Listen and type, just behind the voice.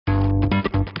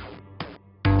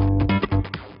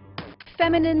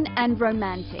Feminine and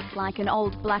romantic, like an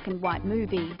old black and white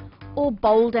movie, or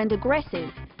bold and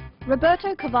aggressive,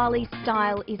 Roberto Cavalli's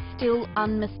style is still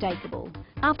unmistakable.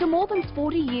 After more than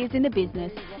 40 years in the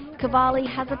business, Cavalli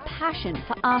has a passion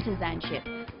for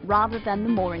artisanship rather than the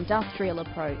more industrial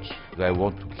approach. I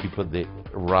want to keep the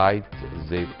right,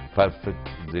 the perfect,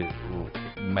 the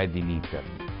made in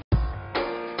Italy.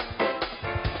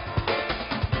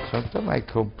 Sometimes I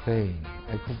complain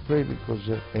because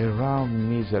around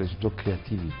me there is no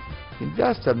creativity.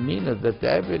 Industrial means that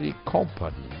every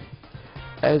company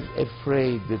is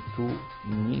afraid to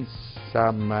miss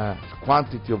some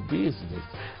quantity of business.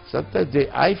 Sometimes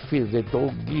I feel they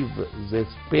don't give the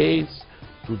space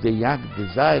to the young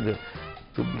designer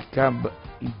to become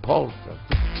important.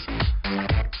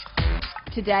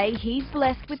 Today he's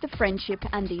blessed with the friendship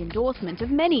and the endorsement of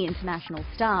many international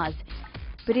stars.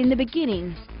 But in the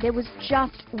beginning, there was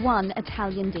just one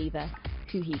Italian diva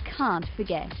who he can't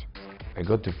forget. I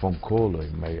got a phone call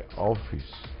in my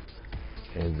office,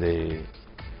 and the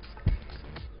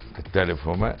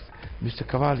telephone man, Mr.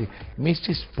 Cavalli,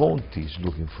 Mrs. Ponti is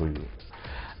looking for you.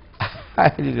 I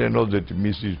didn't know that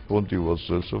Mrs. Ponti was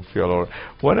Sofia Loren.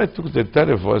 When I took the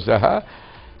telephone, I said,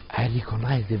 I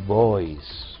recognized the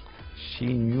voice. She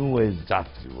knew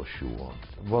exactly what she wanted.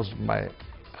 It was my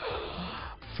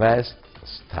first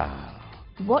star.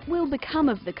 What will become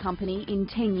of the company in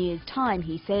 10 years' time,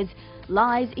 he says,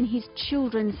 lies in his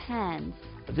children's hands.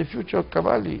 The future of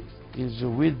Cavalli is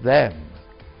with them.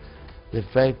 The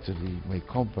factory, my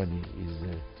company,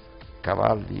 is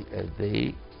Cavalli,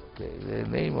 the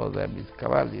name of them is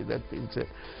Cavalli. That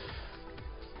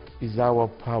is our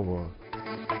power.